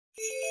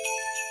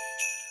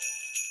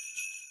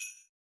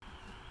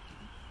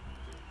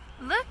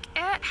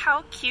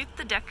how cute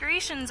the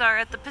decorations are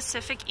at the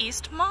Pacific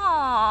East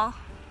Mall.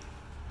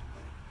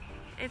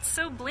 It's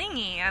so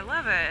blingy, I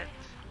love it.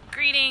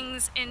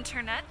 Greetings,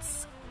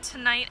 internets.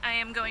 Tonight I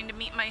am going to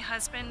meet my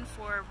husband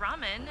for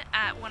ramen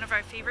at one of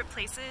our favorite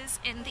places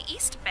in the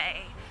East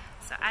Bay.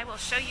 So I will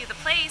show you the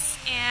place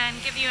and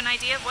give you an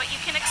idea of what you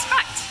can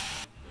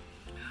expect.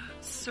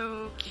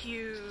 So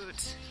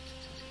cute.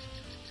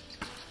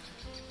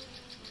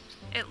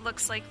 It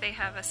looks like they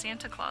have a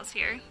Santa Claus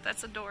here.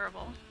 That's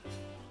adorable.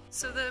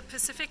 So the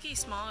Pacific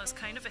East Mall is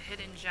kind of a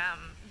hidden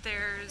gem.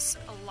 There's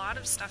a lot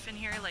of stuff in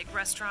here, like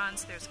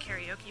restaurants, there's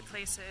karaoke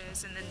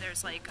places, and then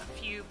there's like a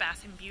few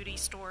bath and beauty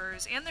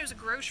stores, and there's a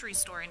grocery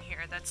store in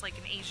here that's like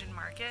an Asian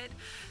market.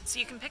 So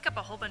you can pick up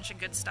a whole bunch of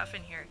good stuff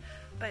in here.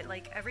 But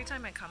like every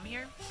time I come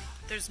here,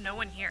 there's no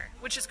one here,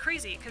 which is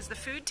crazy because the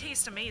food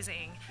tastes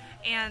amazing,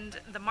 and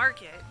the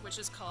market, which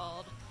is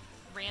called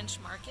Ranch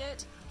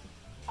Market,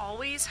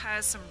 always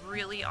has some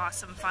really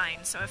awesome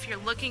finds. So if you're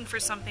looking for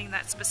something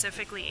that's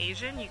specifically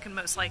Asian, you can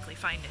most likely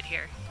find it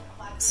here.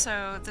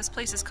 So this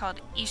place is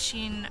called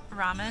Ishin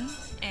Ramen,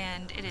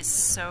 and it is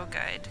so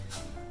good.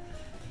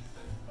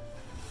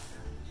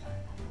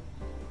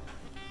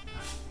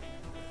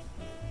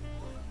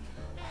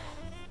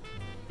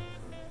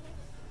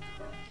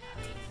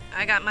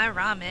 I got my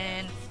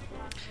ramen.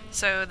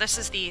 So this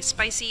is the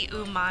spicy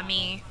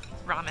umami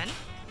ramen,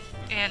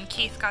 and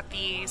Keith got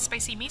the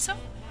spicy miso.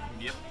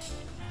 Yep.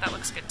 That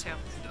looks good too.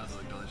 It does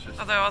look delicious.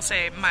 Although I'll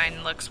say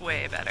mine looks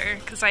way better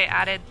because I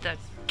added the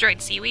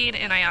dried seaweed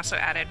and I also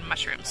added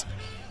mushrooms.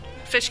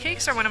 Fish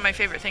cakes are one of my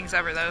favorite things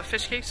ever though.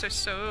 Fish cakes are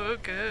so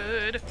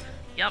good.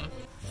 Yum.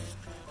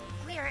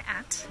 We are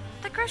at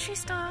the grocery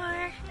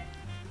store.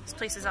 This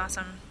place is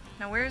awesome.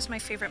 Now where is my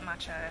favorite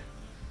matcha?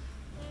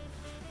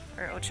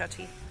 Or ocha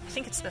tea? I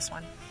think it's this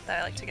one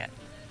that I like to get.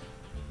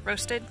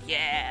 Roasted?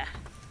 Yeah.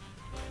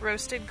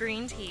 Roasted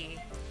green tea.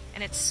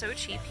 And it's so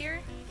cheap here.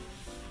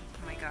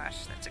 Oh my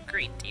gosh, that's a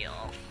great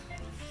deal.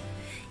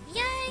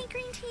 Yay,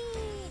 green tea!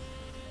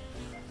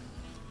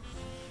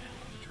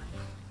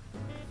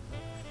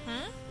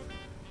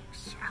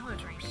 Salad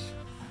drinks.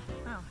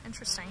 Oh,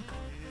 interesting.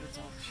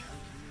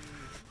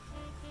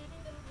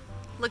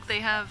 Look,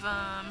 they have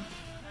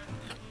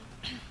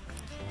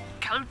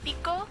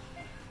calpico.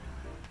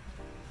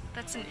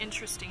 That's an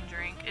interesting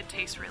drink. It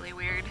tastes really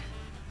weird.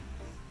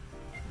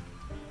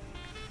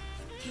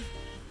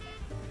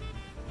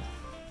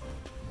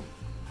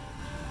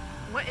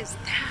 What is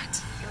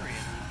that?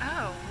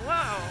 Oh,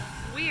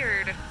 whoa,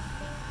 weird.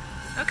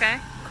 Okay,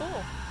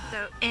 cool.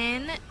 So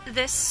in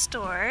this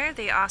store,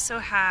 they also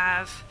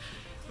have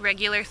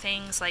regular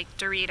things like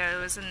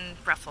Doritos and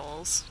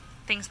Ruffles,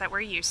 things that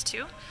we're used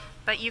to.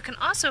 But you can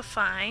also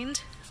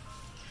find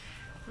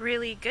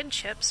really good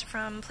chips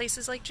from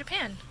places like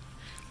Japan,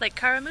 like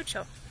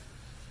Karamucho.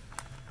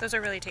 Those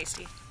are really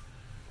tasty.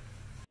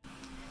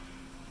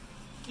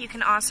 You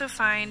can also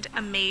find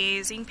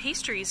amazing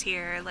pastries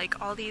here,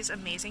 like all these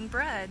amazing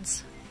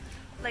breads.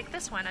 Like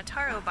this one, a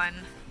taro bun.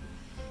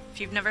 If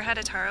you've never had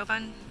a taro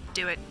bun,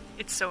 do it.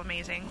 It's so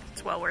amazing.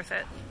 It's well worth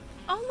it.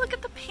 Oh, look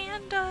at the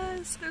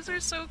pandas. Those are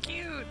so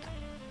cute.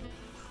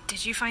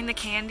 Did you find the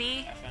candy?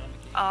 I found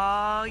the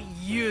candy. Oh,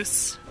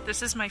 yes.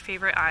 This is my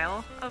favorite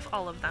aisle of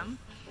all of them.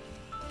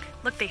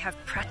 Look, they have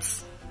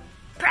pretz.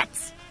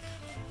 Pretz!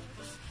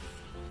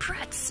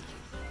 Pretz!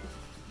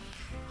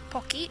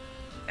 Pocky.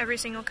 Every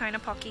single kind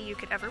of Pocky you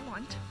could ever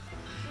want.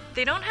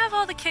 They don't have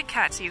all the Kit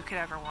Kats you could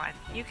ever want.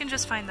 You can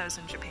just find those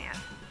in Japan.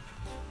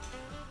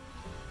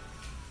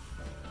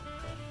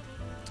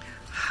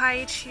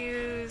 High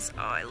chews.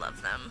 Oh, I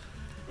love them.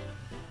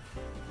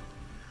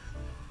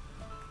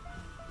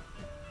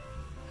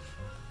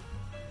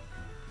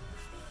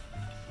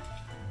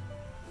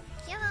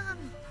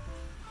 Yum!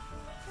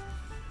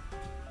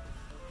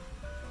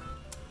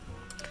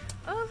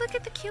 Oh, look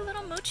at the cute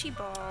little mochi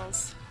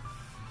balls.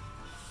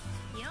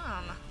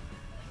 Yum.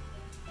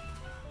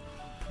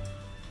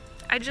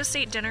 I just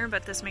ate dinner,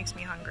 but this makes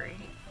me hungry.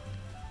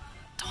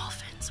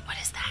 Dolphins, what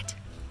is that?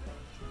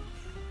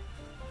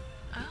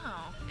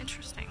 Oh,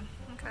 interesting.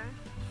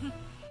 Okay.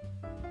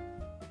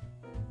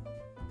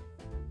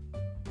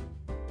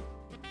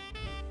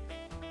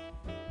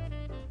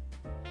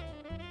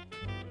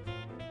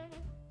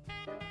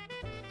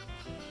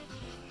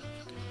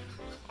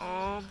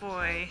 Oh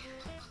boy.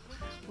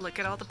 Look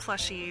at all the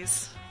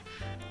plushies.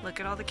 Look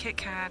at all the Kit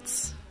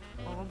Kats.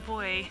 Oh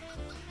boy.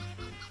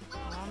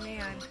 Oh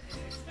man.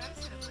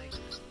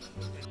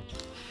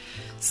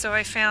 So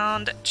I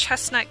found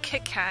Chestnut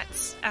Kit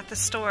Kats at the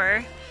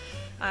store.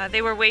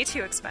 They were way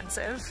too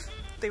expensive.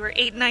 They were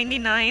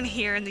 $8.99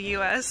 here in the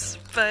US,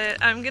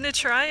 but I'm gonna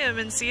try them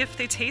and see if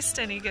they taste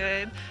any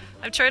good.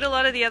 I've tried a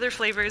lot of the other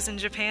flavors in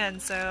Japan,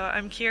 so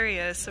I'm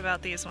curious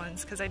about these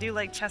ones because I do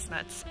like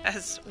chestnuts,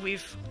 as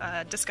we've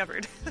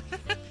discovered.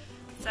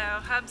 So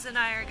Hubs and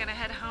I are gonna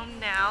head home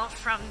now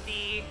from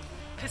the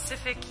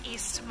Pacific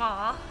East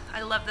Mall.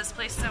 I love this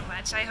place so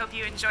much. I hope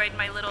you enjoyed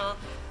my little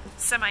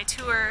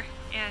semi-tour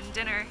and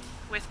dinner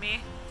with me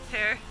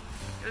here.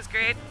 It was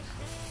great.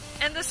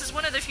 And this is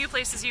one of the few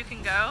places you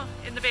can go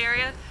in the Bay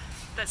Area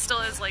that still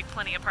has like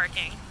plenty of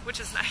parking, which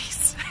is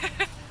nice.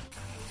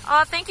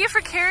 Aw, thank you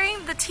for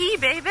carrying the tea,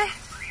 baby.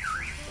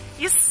 Thank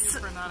you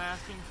for not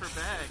asking for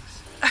bags.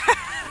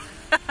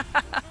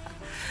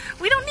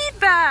 We don't need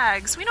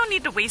bags. We don't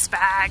need to waste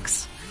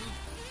bags.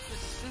 You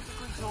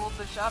specifically told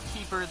the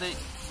shopkeeper that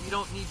you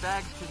don't need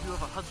bags because you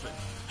have a husband.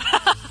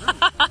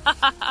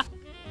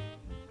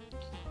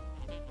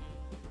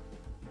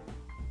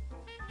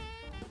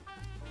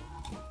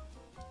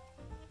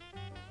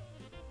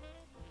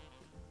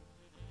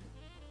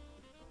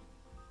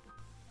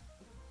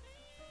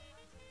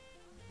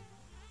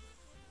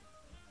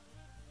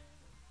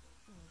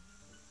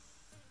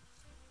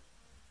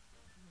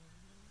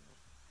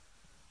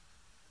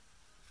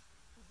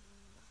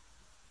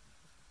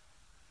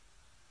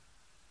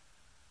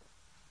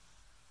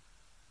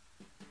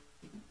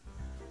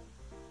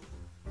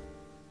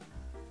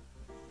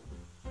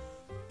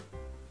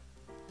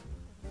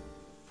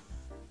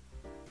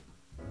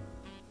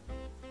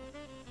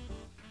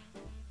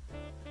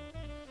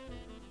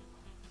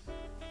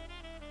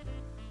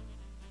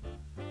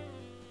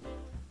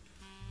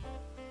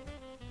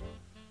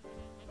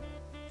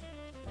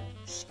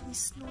 She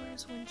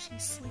snores when she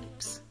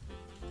sleeps.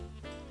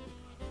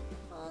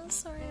 Oh,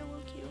 sorry I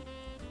woke you.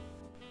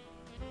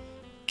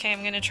 Okay,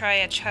 I'm gonna try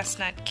a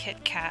Chestnut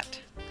Kit Kat.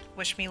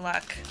 Wish me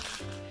luck.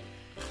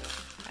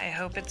 I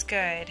hope it's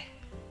good.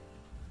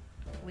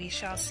 We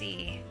shall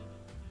see.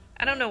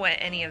 I don't know what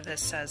any of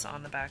this says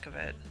on the back of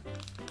it.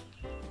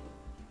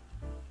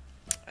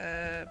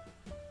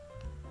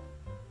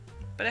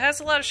 But it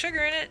has a lot of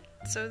sugar in it,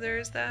 so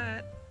there's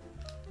that.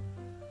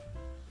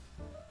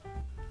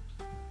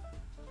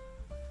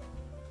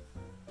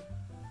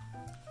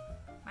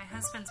 My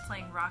husband's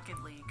playing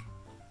Rocket League.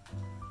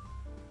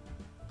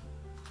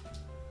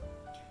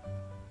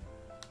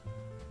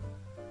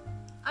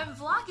 I'm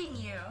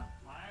vlogging you.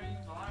 Why are you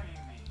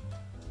vlogging me?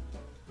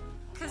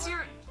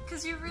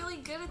 Cause you're really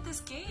good at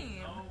this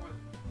game. Oh,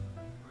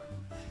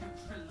 we're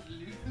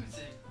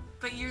losing.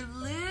 But you're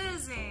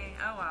losing.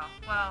 Oh well.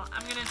 Well,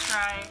 I'm gonna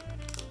try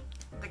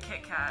the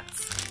Kit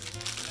Kats.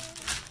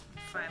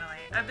 Finally.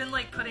 I've been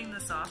like putting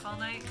this off all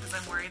night because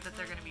I'm worried that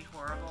they're gonna be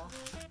horrible.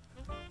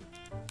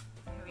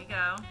 Here we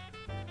go.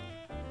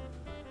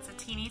 It's a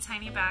teeny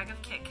tiny bag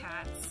of Kit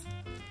Kats.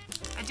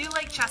 I do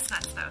like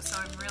chestnuts though, so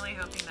I'm really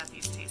hoping that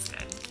these taste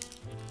good.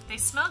 They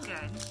smell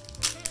good.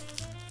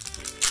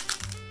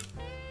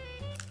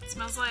 It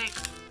smells like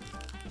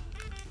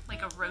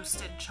a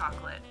roasted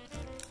chocolate,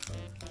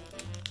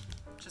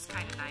 which is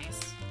kind of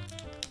nice.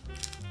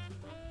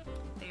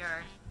 They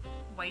are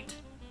white.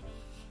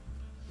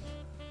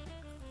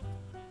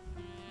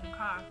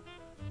 Okay.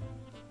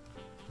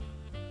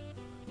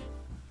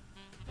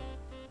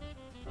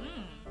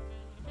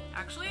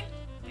 Actually,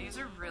 these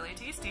are really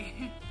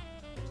tasty.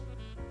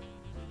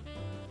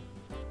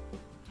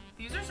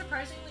 These are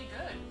surprisingly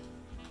good.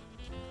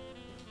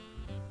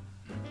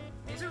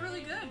 These are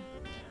really good.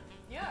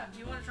 Yeah, do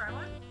you want to try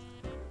one?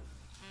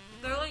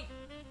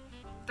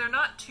 They're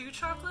not too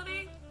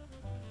chocolatey,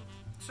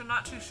 so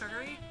not too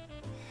sugary,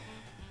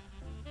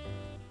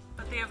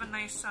 but they have a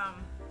nice,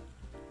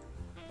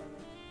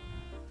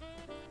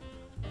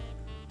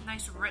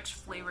 nice rich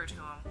flavor to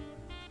them.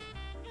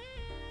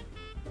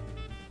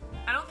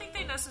 I don't think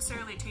they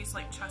necessarily taste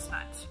like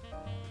chestnuts,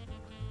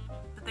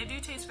 but they do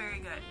taste very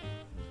good.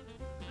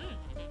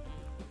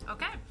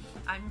 Okay,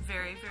 I'm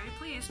very, very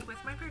pleased with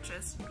my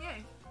purchase.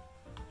 Yay.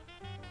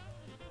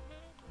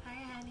 Hi,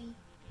 honey.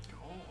 Go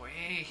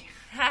away.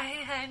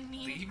 Hi,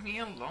 honey. Leave me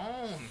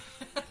alone.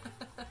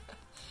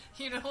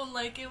 You don't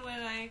like it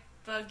when I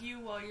bug you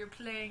while you're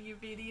playing your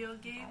video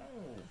game?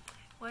 No.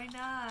 Why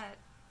not?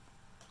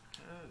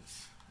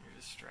 Because you're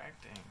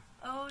distracting.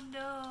 Oh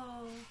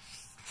no.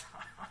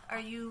 Are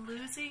you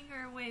losing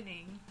or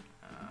winning?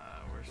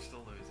 We're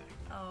still losing.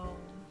 Oh.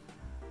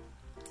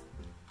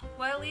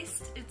 Well, at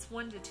least it's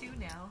 1 to 2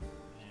 now,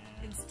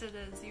 Yeah. instead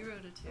of 0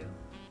 to 2.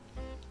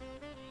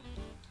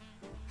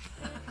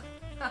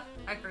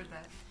 I heard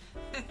that.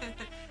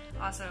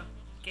 Also,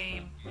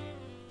 game.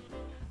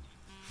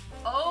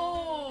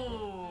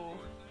 Oh!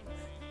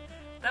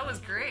 That was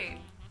great.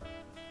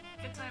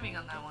 Good timing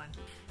on that one.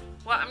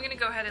 Well, I'm gonna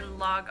go ahead and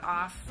log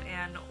off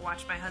and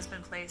watch my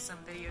husband play some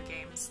video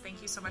games.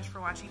 Thank you so much for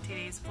watching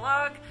today's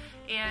vlog,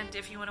 and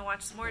if you want to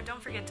watch some more,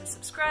 don't forget to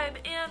subscribe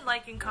and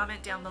like and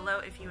comment down below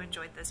if you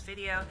enjoyed this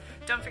video.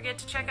 Don't forget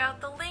to check out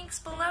the links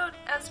below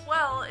as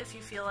well if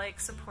you feel like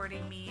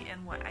supporting me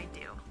and what I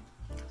do.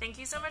 Thank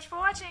you so much for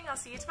watching. I'll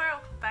see you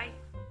tomorrow. Bye.